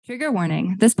Trigger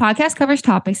warning. This podcast covers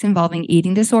topics involving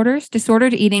eating disorders,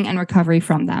 disordered eating, and recovery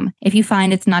from them. If you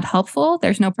find it's not helpful,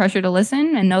 there's no pressure to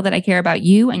listen, and know that I care about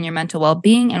you and your mental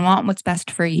well-being and want what's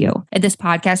best for you. If this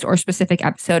podcast or specific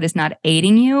episode is not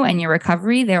aiding you and your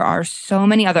recovery, there are so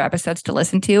many other episodes to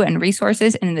listen to and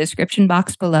resources in the description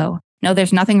box below. No,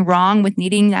 there's nothing wrong with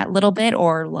needing that little bit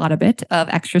or a lot of bit of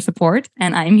extra support,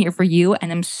 and I'm here for you,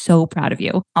 and I'm so proud of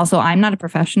you. Also, I'm not a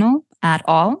professional at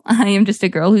all. I am just a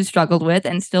girl who struggled with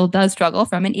and still does struggle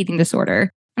from an eating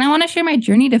disorder. And I want to share my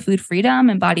journey to food freedom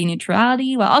and body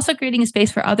neutrality while also creating a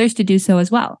space for others to do so as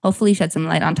well. Hopefully shed some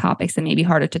light on topics that may be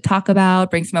harder to talk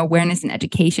about, bring some awareness and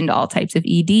education to all types of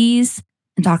EDs,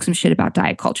 and talk some shit about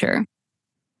diet culture.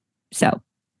 So,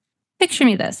 picture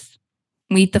me this.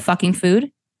 We eat the fucking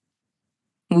food.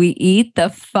 We eat the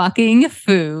fucking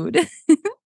food.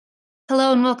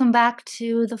 Hello and welcome back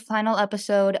to the final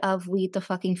episode of We Eat the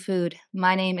Fucking Food.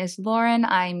 My name is Lauren.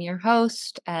 I'm your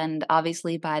host, and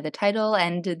obviously by the title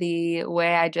and the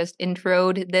way I just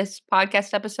introed this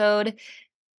podcast episode,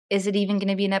 is it even going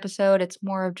to be an episode? It's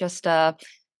more of just a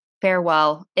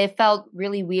farewell. It felt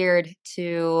really weird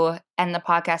to end the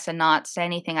podcast and not say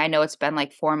anything. I know it's been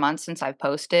like 4 months since I've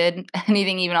posted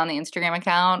anything, even on the Instagram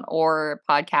account or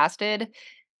podcasted.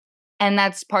 And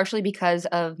that's partially because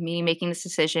of me making this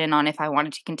decision on if I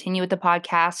wanted to continue with the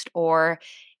podcast or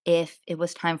if it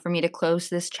was time for me to close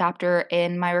this chapter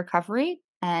in my recovery.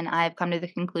 And I've come to the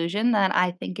conclusion that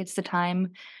I think it's the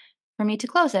time for me to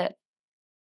close it.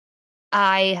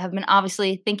 I have been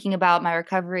obviously thinking about my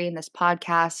recovery in this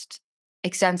podcast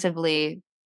extensively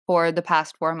for the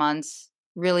past 4 months.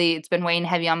 Really, it's been weighing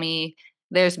heavy on me.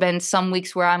 There's been some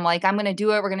weeks where I'm like, I'm going to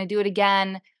do it. We're going to do it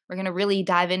again. We're going to really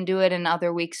dive into it. And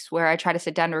other weeks where I try to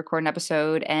sit down to record an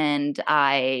episode and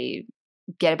I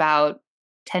get about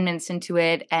 10 minutes into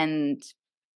it and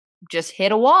just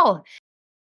hit a wall.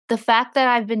 The fact that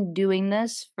I've been doing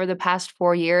this for the past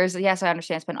 4 years, yes, I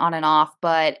understand it's been on and off,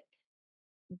 but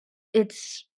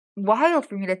it's wild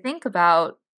for me to think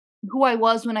about who I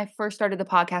was when I first started the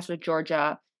podcast with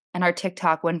Georgia and our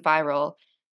TikTok went viral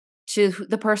to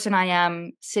the person I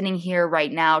am sitting here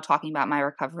right now talking about my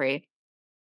recovery.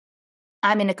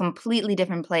 I'm in a completely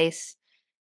different place,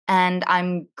 and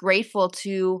I'm grateful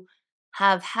to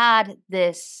have had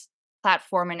this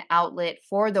platform and outlet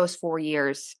for those 4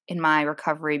 years in my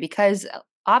recovery because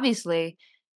obviously,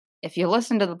 if you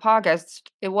listen to the podcast,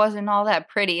 it wasn't all that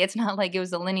pretty. It's not like it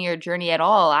was a linear journey at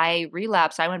all. I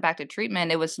relapsed. I went back to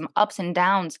treatment. It was some ups and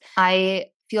downs. I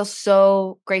feel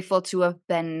so grateful to have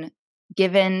been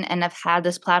given and have had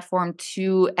this platform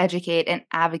to educate and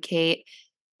advocate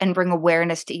and bring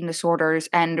awareness to eating disorders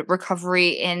and recovery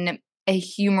in a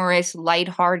humorous,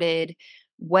 lighthearted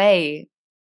way.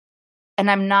 And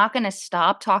I'm not going to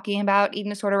stop talking about eating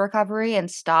disorder recovery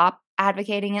and stop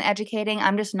advocating and educating.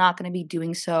 I'm just not going to be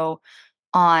doing so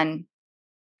on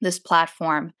this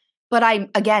platform. But I'm,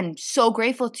 again, so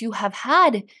grateful to have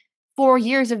had 4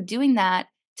 years of doing that,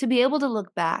 to be able to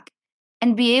look back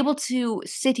and be able to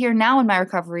sit here now in my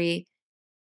recovery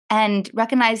and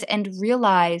recognize and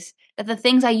realize that the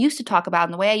things I used to talk about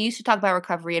and the way I used to talk about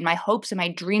recovery and my hopes and my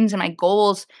dreams and my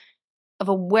goals of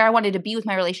where I wanted to be with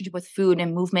my relationship with food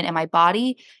and movement and my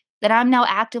body, that I'm now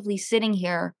actively sitting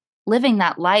here living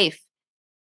that life.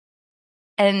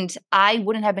 And I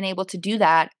wouldn't have been able to do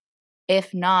that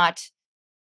if not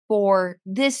for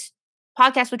this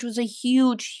podcast, which was a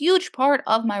huge, huge part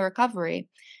of my recovery.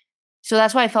 So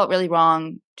that's why I felt really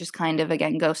wrong, just kind of,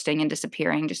 again, ghosting and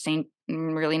disappearing, just saying,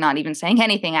 really not even saying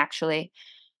anything, actually.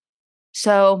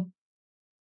 So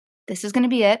this is going to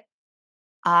be it.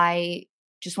 I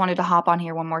just wanted to hop on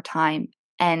here one more time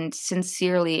and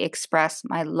sincerely express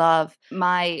my love,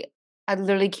 I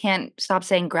literally can't stop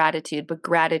saying gratitude, but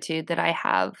gratitude that I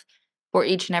have for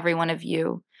each and every one of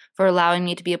you, for allowing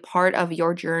me to be a part of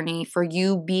your journey, for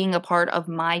you being a part of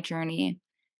my journey.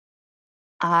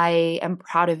 I am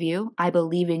proud of you. I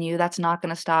believe in you. That's not going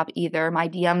to stop either. My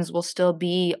DMs will still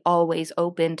be always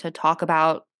open to talk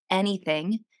about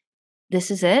anything. This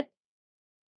is it.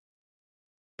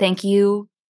 Thank you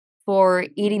for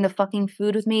eating the fucking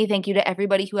food with me. Thank you to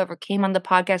everybody who ever came on the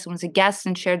podcast and was a guest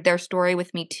and shared their story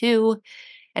with me too.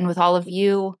 And with all of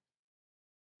you,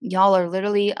 y'all are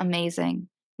literally amazing.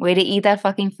 Way to eat that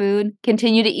fucking food.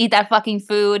 Continue to eat that fucking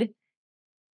food.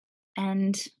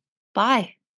 And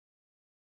bye.